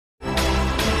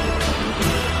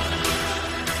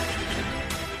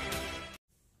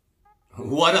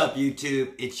What up,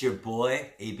 YouTube? It's your boy,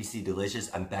 ABC Delicious.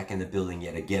 I'm back in the building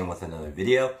yet again with another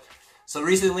video. So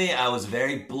recently, I was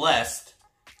very blessed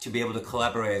to be able to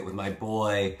collaborate with my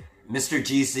boy, Mr.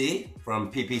 GC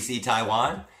from PPC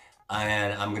Taiwan.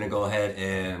 And I'm gonna go ahead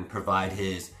and provide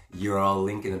his URL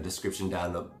link in the description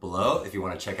down below if you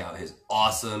wanna check out his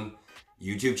awesome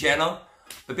YouTube channel.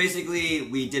 But basically,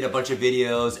 we did a bunch of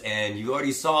videos and you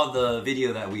already saw the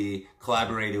video that we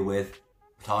collaborated with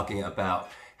talking about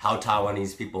how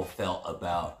Taiwanese people felt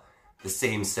about the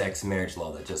same-sex marriage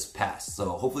law that just passed.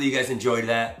 So hopefully you guys enjoyed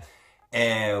that.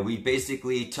 And we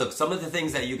basically took some of the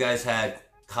things that you guys had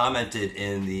commented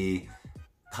in the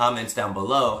comments down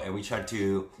below and we tried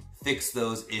to fix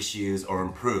those issues or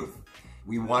improve.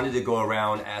 We wanted to go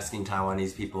around asking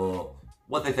Taiwanese people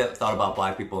what they thought about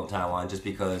black people in Taiwan, just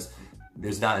because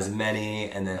there's not as many,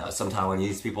 and then some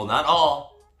Taiwanese people, not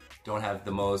all, don't have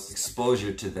the most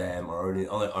exposure to them or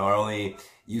are only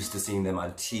used to seeing them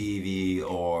on TV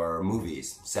or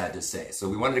movies, sad to say. So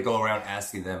we wanted to go around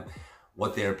asking them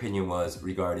what their opinion was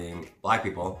regarding black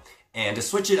people. And to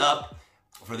switch it up,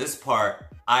 for this part,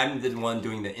 I'm the one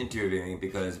doing the interviewing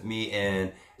because me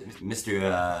and Mr.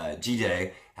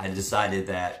 GJ had decided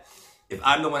that if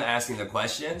I'm the one asking the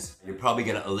questions, you're probably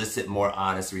gonna elicit more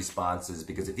honest responses,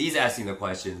 because if he's asking the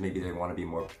questions, maybe they wanna be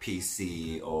more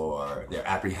PC or they're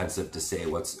apprehensive to say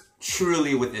what's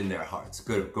truly within their hearts,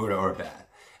 good or bad.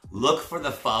 Look for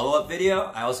the follow-up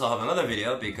video. I also have another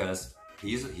video because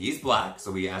he's black,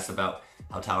 so we asked about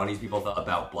how Taiwanese people felt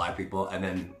about black people, and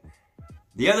then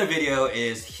the other video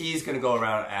is he's gonna go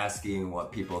around asking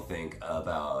what people think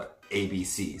about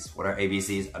ABCs. What are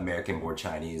ABCs? American-born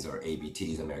Chinese, or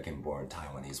ABTs, American-born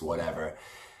Taiwanese, whatever.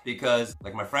 Because,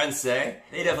 like my friends say,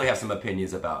 they definitely have some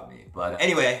opinions about me. But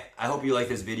anyway, I hope you like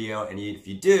this video, and if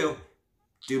you do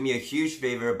me a huge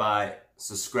favor by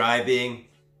subscribing,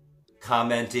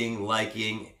 commenting,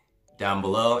 liking down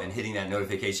below, and hitting that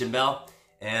notification bell.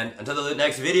 And until the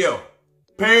next video,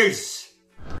 peace!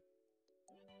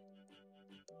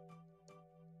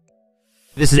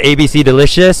 This is ABC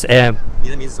Delicious and 你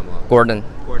的名字什么 Gordon.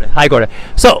 Gordon. Hi Gordon.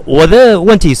 So 我的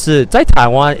问题是在台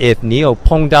湾 if 你有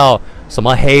碰到什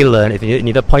么黑人 if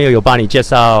你的朋友有帮你介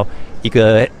绍一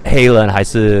个黑人还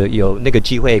是有那个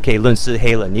机会可以认识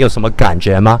黑人，你有什么感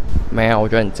觉吗？没有，我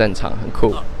觉得很正常，很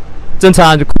酷。正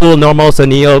常 cool normal 是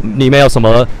你没有什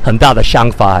么很大的想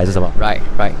法还是什么 Right,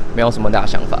 没有什么大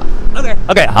想法。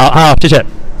Okay, 好，谢谢。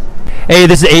Hey,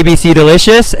 this is ABC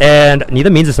Delicious and 你的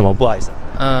名字什么？不好意思。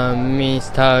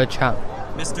Mr. Chang.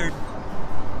 Mr.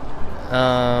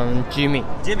 Jimmy.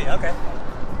 Jimmy, okay.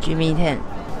 Jimmy Tan.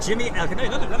 Jimmy, okay, no,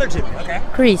 another Jimmy, okay.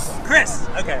 Chris. Chris,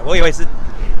 okay. 我以为是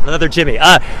Another Jimmy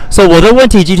啊，所以我的问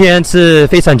题今天是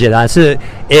非常简单，是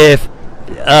if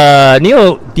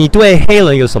你对黑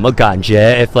人有什么感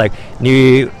觉 ？if like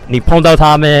你碰到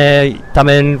他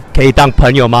们可以当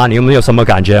朋友吗？你有没有什么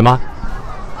感觉吗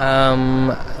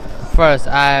？First,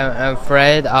 I'm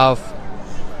afraid of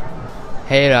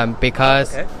黑人 because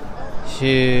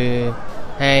he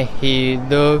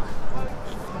look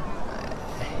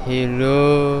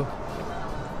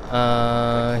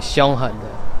凶狠的。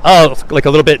Oh, like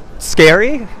a little bit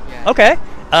scary? Yeah. Okay.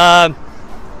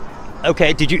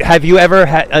 Okay. Have you ever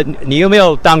had? 你有没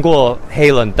有当过黑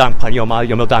人当朋友吗？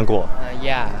有没有当过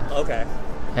？Yeah. Okay.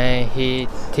 And he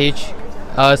teach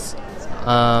us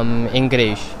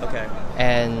English. Okay.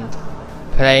 And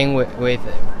playing with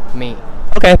me.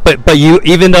 Okay, but you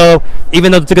even though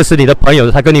这个是你的朋友，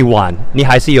他跟你玩，你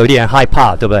还是有点害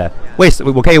怕，对不对？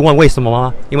我可以问为什么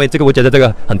吗？因为这个我觉得这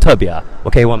个很特别啊，我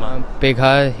可以问吗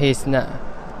？Because he's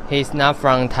not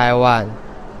from Taiwan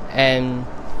and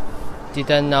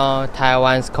didn't know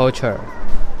Taiwan's culture.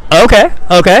 Okay.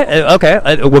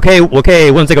 我可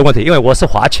以问这个问题，因为我是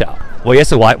华侨，我也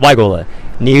是外国人。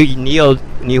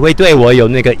你会对我有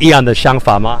那个一样的想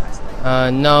法吗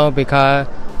？No, because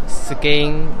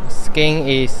skin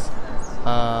is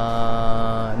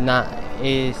not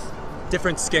is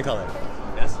different skin color.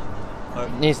 Yes.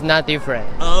 It's not different.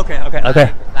 Oh, okay.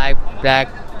 Like black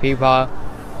people,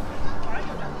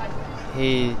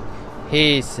 he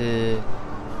is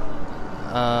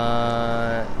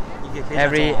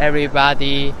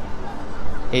everybody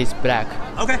is black.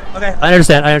 Okay. I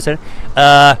understand.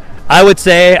 I would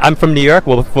say I'm from New York.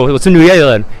 我是纽约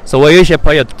人，所以我有一些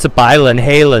朋友是白人、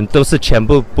黑人，都是全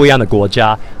部不一样的国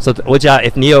家。所以我讲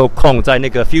 ，if 你有空在那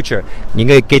个 future， 你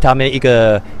可以给他们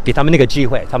那个机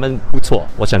会，他们不错。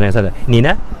我想那样的，你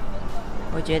呢？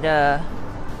我觉得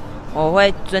我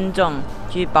会尊重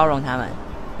去包容他们，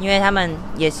因为他们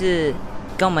也是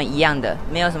跟我们一样的，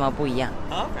没有什么不一样。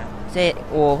所以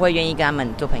我会愿意跟他们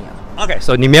做朋友。Okay,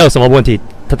 so 你没有什么问题，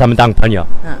他们当朋友。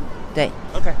对。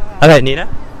OK，你呢？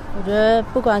我觉得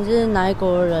不管是哪一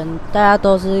国人，大家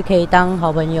都是可以当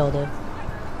好朋友的。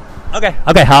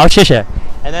OK，好，谢谢。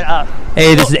And then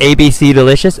hey, this is ABC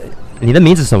Delicious。你的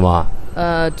名字是什么？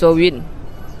周韵。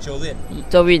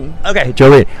周韵。OK，周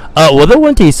韵。我的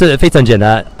问题是非常简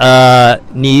单。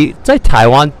你在台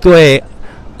湾对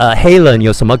黑人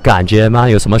有什么感觉吗？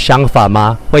有什么想法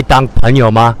吗？会当朋友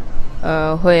吗？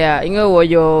会啊，因为我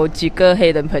有几个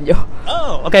黑人朋友。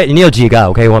OK，你有几个？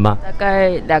我可以问吗？大概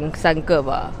2-3个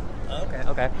吧。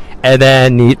And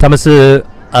then 他们是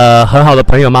很好的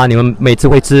朋友吗？你们每次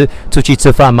会出去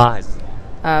吃饭吗？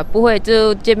不会，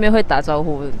就见面会打招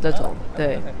呼这种。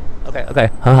对。OK，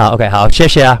很好。OK，好，谢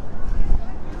谢啊。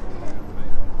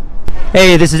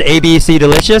Hey, this is ABC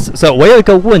Delicious. So 我有一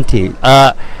个问题，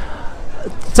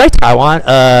在台湾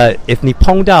if 你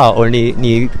碰到或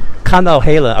你看到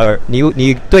黑人，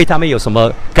你对他们有什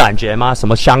么感觉吗？什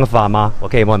么想法吗？我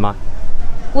可以问吗？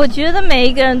我觉得每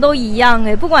一个人都一样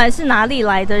不管是哪里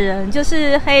来的人，就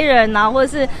是黑人啊，或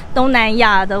者是东南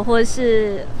亚的，或者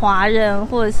是华人，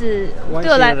或者是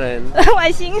对我来外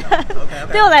星人，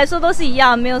对我来说都是一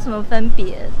样，没有什么分别。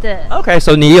对。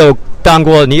OK，so 你有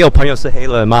朋友是黑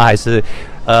人吗？还是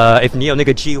if 你有那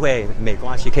个机会，没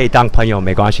关系，可以当朋友，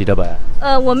没关系，对不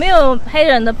对？我没有黑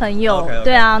人的朋友。Okay.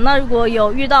 对啊，那如果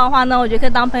有遇到的话，那我觉得可以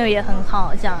当朋友也很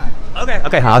好，这样。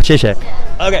Okay, 好，谢谢。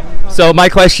Okay, so my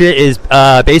question is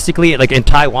basically like in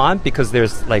Taiwan, because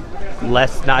there's like not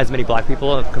as many black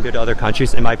people compared to other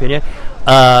countries, in my opinion.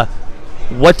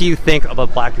 What do you think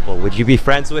about black people? Would you be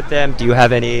friends with them? Do you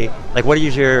have any what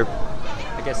is your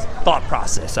thought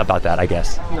process about that? I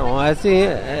guess. No, I see.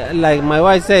 Like my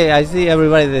wife say, I see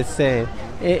everybody the same.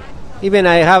 Even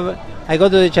I go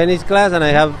to the Chinese class and I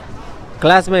have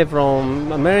classmates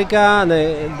from America,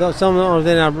 and some of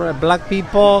them are black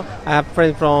people. I have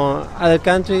friends from other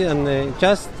countries, and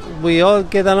we all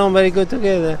get along very good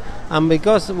together. And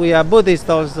because we are Buddhists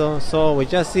also, so we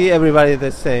just see everybody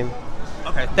the same.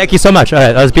 Okay, thank you so much. All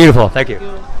right, that was beautiful. Thank you.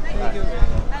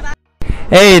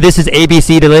 Hey, this is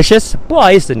ABC Delicious. 不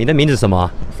好意思，你的名字是什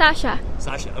么 Sasha.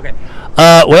 OK。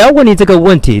我要问你这个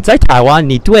问题，在台湾，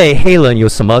你对黑人有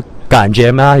什么感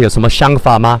觉吗？有什么想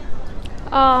法吗？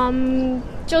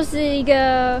就是一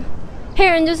个黑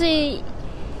人，就是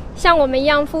像我们一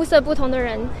样肤色不同的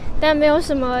人，但没有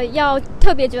什么要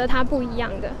特别觉得他不一样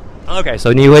的。OK，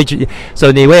 所以你有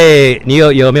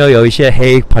没有一些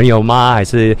黑朋友吗？还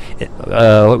是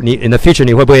你 in the future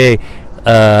你会不会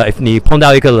if 你碰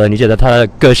到一个人，你觉得他的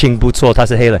个性不错，他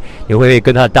是黑人，你会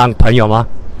跟他当朋友吗？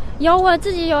有，我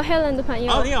自己有黑人的朋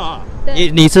友。你有啊？对。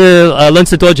你是认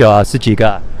识多久啊？是几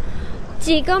个？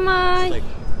几个吗？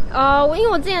因为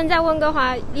我之前在温哥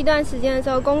华一段时间的时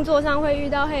候，工作上会遇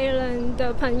到黑人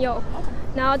的朋友，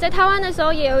然后在台湾的时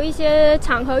候也有一些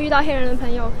场合遇到黑人的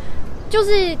朋友，就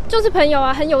是朋友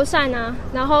啊，很友善啊，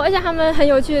然后而且他们很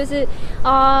有趣的是，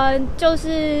就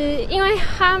是因为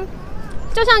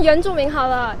就像原住民好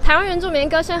了，台湾原住民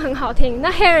歌声很好听，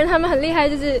那黑人他们很厉害，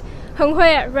就是很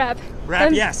会 rap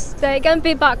yes， 对，跟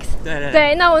beatbox，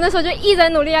 对，那我那时候就一直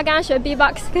努力要跟他学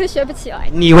beatbox， 可是学不起来。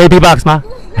你会 beatbox 吗？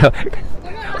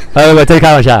我这里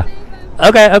开玩笑。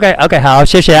OK， 好，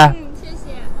谢谢啊。谢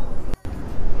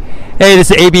谢。Hey,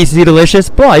 this is ABC Delicious.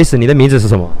 不好意思，你的名字是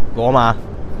什么？罗马。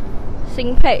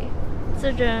新佩。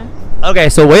志娟。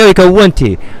OK，so 我有一个问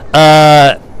题，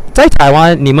在台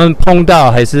湾你们碰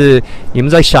到还是你们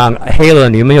在想黑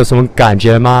人，你们有什么感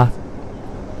觉吗？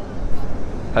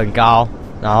很高，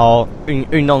然后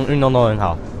运动都很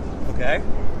好。OK，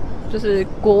 就是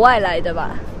国外来的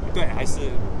吧？对，还是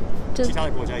其他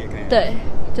的国家也可以。对，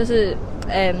就是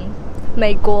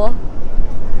美国。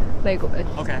OK，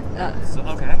 OK，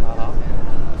 好。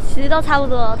其实都差不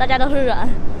多，大家都是人。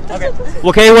OK，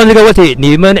 我可以问这个问题：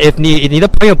你们 if 你的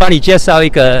朋友帮你介绍一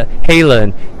个黑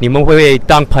人，你们会不会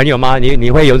当朋友吗？你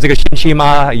会有这个兴趣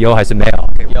吗？有还是没有？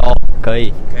有，可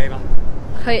以吗？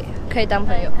可以当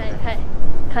朋友，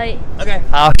可以。OK，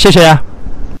 好，谢谢啊。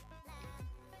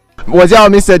我叫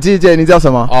Mr. 季姐，你叫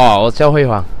什么？哦，我叫辉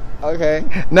煌。OK，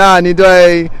 那你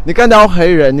看到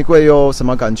黑人，你会有什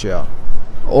么感觉啊？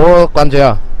我感觉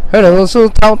啊，黑人是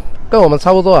跟我们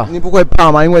差不多啊。你不会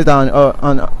怕吗？因为当然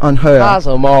黑啊。怕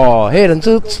什么？黑人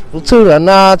吃人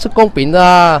啊，吃公平的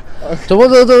啊，怎么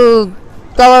就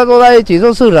大家都在一起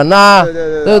就是人啊，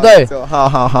对不对？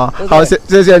好，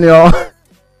谢谢你哦。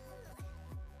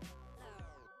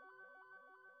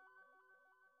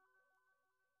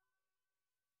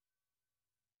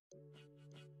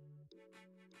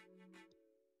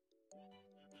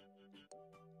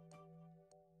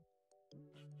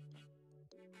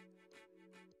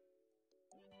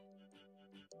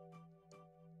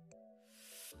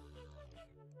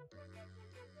Thank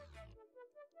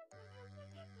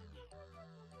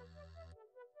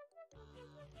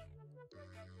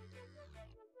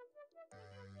you.